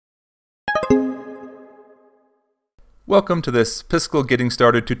Welcome to this Piskel Getting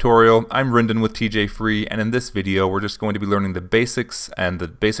Started tutorial. I'm Rendon with TJ Free, and in this video we're just going to be learning the basics and the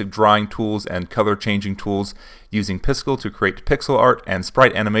basic drawing tools and color changing tools using Piskel to create pixel art and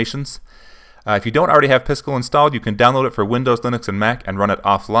sprite animations. If you don't already have Piskel installed, you can download it for Windows, Linux, and Mac and run it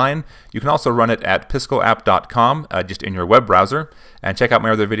offline. You can also run it at piskelapp.com just in your web browser, and check out my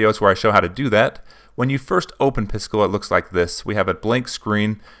other videos where I show how to do that. When you first open Piskel, it looks like this. We have a blank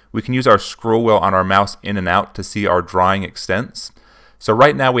screen. We can use our scroll wheel on our mouse in and out to see our drawing extents. So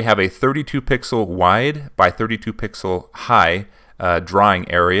right now we have a 32 pixel wide by 32 pixel high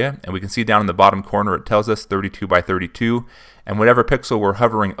drawing area, and we can see down in the bottom corner it tells us 32 by 32, and whatever pixel we're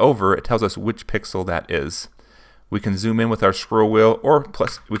hovering over, it tells us which pixel that is. We can zoom in with our scroll wheel, or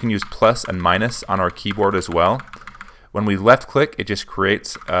we can use plus and minus on our keyboard as well. When we left click, it just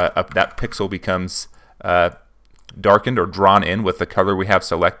creates that pixel becomes darkened or drawn in with the color we have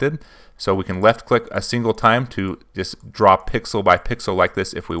selected. So we can left click a single time to just draw pixel by pixel like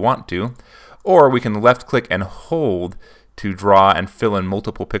this if we want to, or we can left click and hold to draw and fill in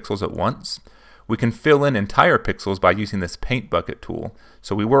multiple pixels at once. We can fill in entire pixels by using this paint bucket tool.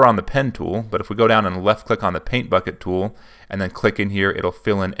 So we were on the pen tool, but if we go down and left click on the paint bucket tool and then click in here, it'll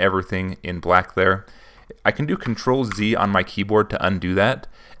fill in everything in black there. I can do Control Z on my keyboard to undo that,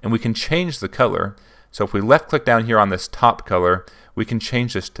 and we can change the color. So if we left click down here on this top color, we can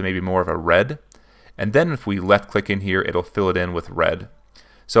change this to maybe more of a red, and then if we left click in here, it'll fill it in with red.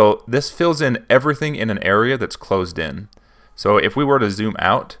 So this fills in everything in an area that's closed in. So if we were to zoom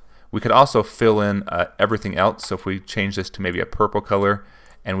out, we could also fill in everything else. So if we change this to maybe a purple color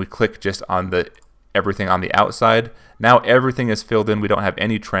and we click just on the everything on the outside, now everything is filled in. We don't have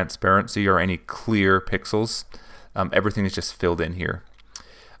any transparency or any clear pixels. Everything is just filled in here.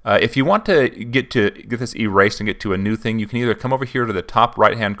 If you want to get this erased and get to a new thing, you can either come over here to the top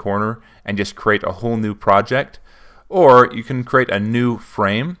right hand corner and just create a whole new project, or you can create a new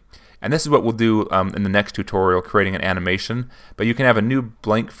frame. And this is what we'll do in the next tutorial, creating an animation. But you can have a new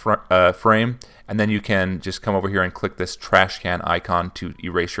blank frame, and then you can just come over here and click this trash can icon to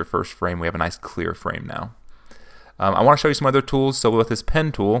erase your first frame. We have a nice clear frame now. I want to show you some other tools. So with this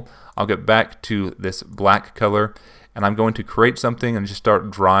pen tool, I'll get back to this black color, and I'm going to create something and just start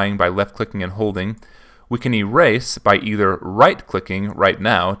drawing by left clicking and holding. We can erase by either right clicking right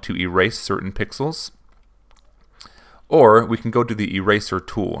now to erase certain pixels, or we can go to the eraser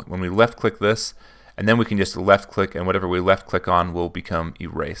tool. When we left click this, and then we can just left click, and whatever we left click on will become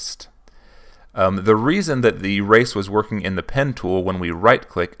erased. The reason that the erase was working in the pen tool when we right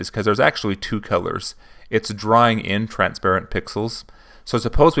click is because there's actually two colors. It's drawing in transparent pixels. So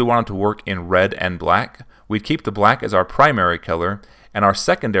suppose we wanted to work in red and black. We'd keep the black as our primary color, and our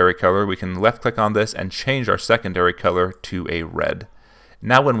secondary color, we can left click on this and change our secondary color to a red.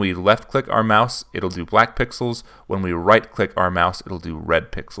 Now when we left click our mouse, it'll do black pixels. When we right click our mouse, it'll do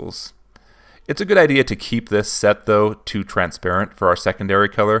red pixels. It's a good idea to keep this set though to transparent for our secondary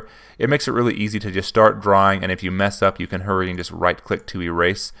color. It makes it really easy to just start drawing, and if you mess up, you can hurry and just right click to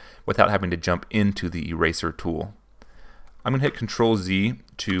erase without having to jump into the eraser tool. I'm going to hit Control Z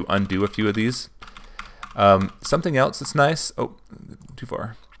to undo a few of these. Something else that's nice, oh, too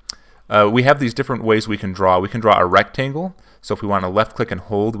far. We have these different ways we can draw. We can draw a rectangle. So if we want to left click and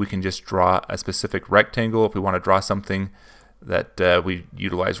hold, we can just draw a specific rectangle. If we want to draw something that we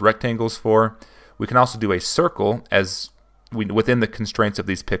utilize rectangles for. We can also do a circle within the constraints of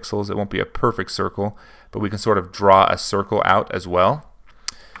these pixels. It won't be a perfect circle, but we can sort of draw a circle out as well.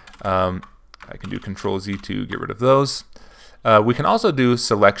 I can do Control Z to get rid of those. We can also do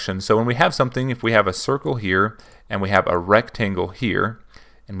selection. So when we have something, if we have a circle here and we have a rectangle here,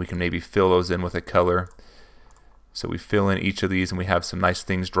 and we can maybe fill those in with a color. So we fill in each of these and we have some nice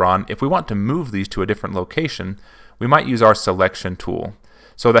things drawn. If we want to move these to a different location, we might use our selection tool.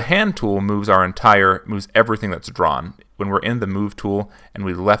 So the hand tool moves everything that's drawn. When we're in the move tool and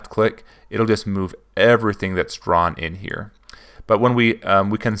we left click, it'll just move everything that's drawn in here. But when we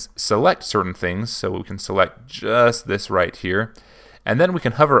can select certain things, so we can select just this right here, and then we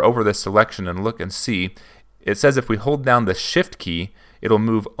can hover over this selection and look and see. It says if we hold down the Shift key, it'll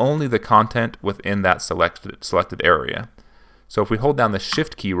move only the content within that selected area. So if we hold down the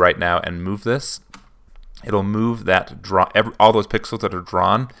Shift key right now and move this, it'll move that all those pixels that are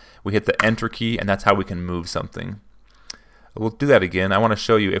drawn. We hit the Enter key, and that's how we can move something. We'll do that again. I want to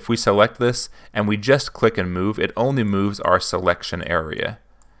show you if we select this and we just click and move, it only moves our selection area.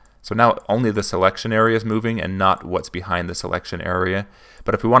 So now only the selection area is moving and not what's behind the selection area.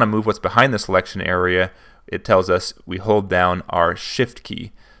 But if we want to move what's behind the selection area, it tells us we hold down our Shift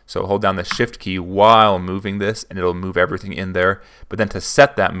key. So hold down the Shift key while moving this, and it'll move everything in there. But then to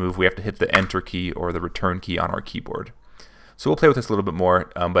set that move, we have to hit the Enter key or the Return key on our keyboard. So we'll play with this a little bit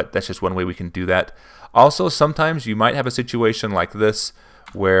more, but that's just one way we can do that. Also, sometimes you might have a situation like this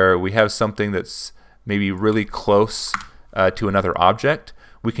where we have something that's maybe really close to another object.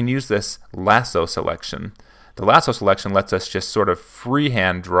 We can use this lasso selection. The lasso selection lets us just sort of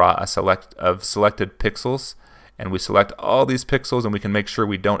freehand draw a select of selected pixels, and we select all these pixels, and we can make sure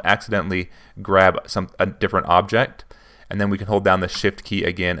we don't accidentally grab a different object. And then we can hold down the Shift key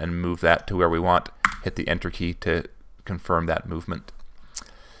again and move that to where we want. Hit the Enter key to confirm that movement.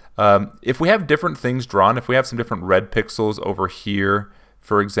 If we have different things drawn, if we have some different red pixels over here,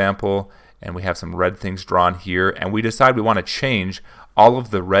 for example, and we have some red things drawn here, and we decide we want to change all of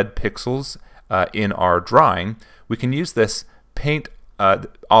the red pixels in our drawing, we can use this paint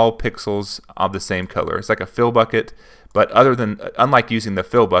all pixels of the same color. It's like a fill bucket, but unlike using the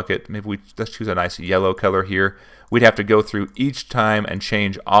fill bucket, maybe let's choose a nice yellow color here. We'd have to go through each time and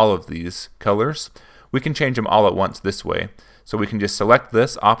change all of these colors. We can change them all at once this way. So we can just select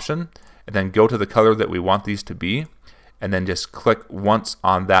this option and then go to the color that we want these to be, and then just click once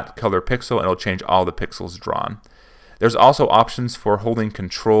on that color pixel and it'll change all the pixels drawn. There's also options for holding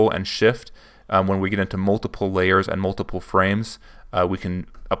Control and Shift when we get into multiple layers and multiple frames. We can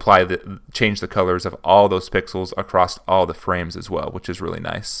change the colors of all those pixels across all the frames as well, which is really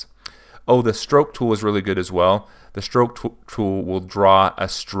nice. Oh, the Stroke tool is really good as well. The Stroke tool will draw a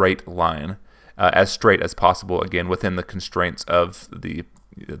straight line, as straight as possible, again within the constraints of the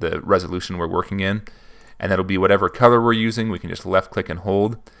resolution we're working in. And that'll be whatever color we're using. We can just left click and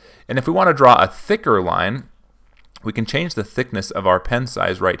hold. And if we want to draw a thicker line, we can change the thickness of our pen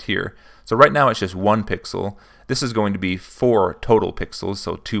size right here. So right now it's just 1 pixel. This is going to be 4 total pixels,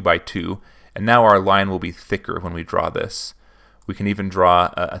 so 2 by 2. And now our line will be thicker when we draw this. We can even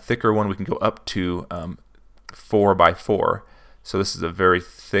draw a thicker one. We can go up to 4 by 4. So this is a very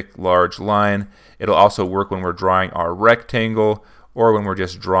thick, large line. It'll also work when we're drawing our rectangle or when we're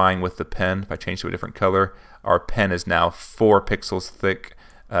just drawing with the pen. If I change to a different color, our pen is now 4 pixels thick,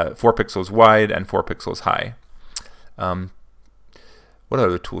 4 pixels wide, and 4 pixels high. What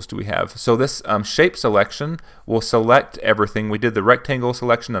other tools do we have? So this shape selection will select everything. We did the rectangle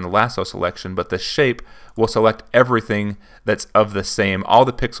selection and the lasso selection, but the shape will select everything that's of the same, all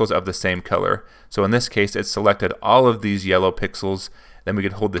the pixels of the same color. So in this case, it selected all of these yellow pixels. Then we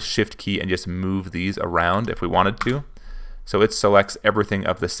could hold the Shift key and just move these around if we wanted to. So it selects everything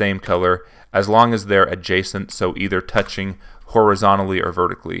of the same color as long as they're adjacent, so either touching horizontally or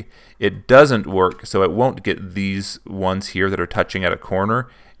vertically. It doesn't work, so it won't get these ones here that are touching at a corner.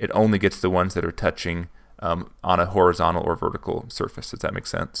 It only gets the ones that are touching on a horizontal or vertical surface. Does that make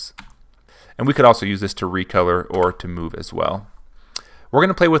sense? And we could also use this to recolor or to move as well. We're going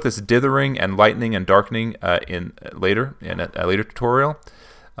to play with this dithering and lightening and darkening in a later tutorial.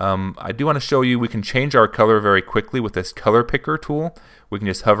 I do want to show you we can change our color very quickly with this color picker tool. We can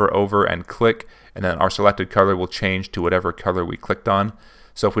just hover over and click, and then our selected color will change to whatever color we clicked on.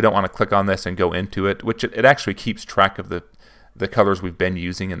 So if we don't want to click on this and go into it, which it actually keeps track of the colors we've been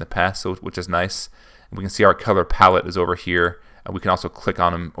using in the past, so which is nice. And we can see our color palette is over here, and we can also click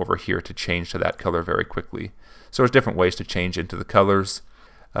on them over here to change to that color very quickly. So there's different ways to change into the colors.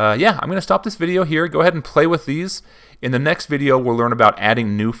 Yeah, I'm going to stop this video here. Go ahead and play with these. In the next video, we'll learn about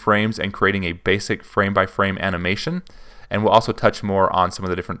adding new frames and creating a basic frame-by-frame animation. And we'll also touch more on some of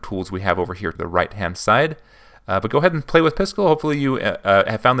the different tools we have over here to the right-hand side. But go ahead and play with Piskel. Hopefully you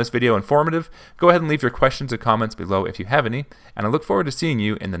have found this video informative. Go ahead and leave your questions and comments below if you have any. And I look forward to seeing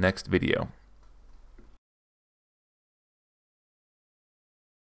you in the next video.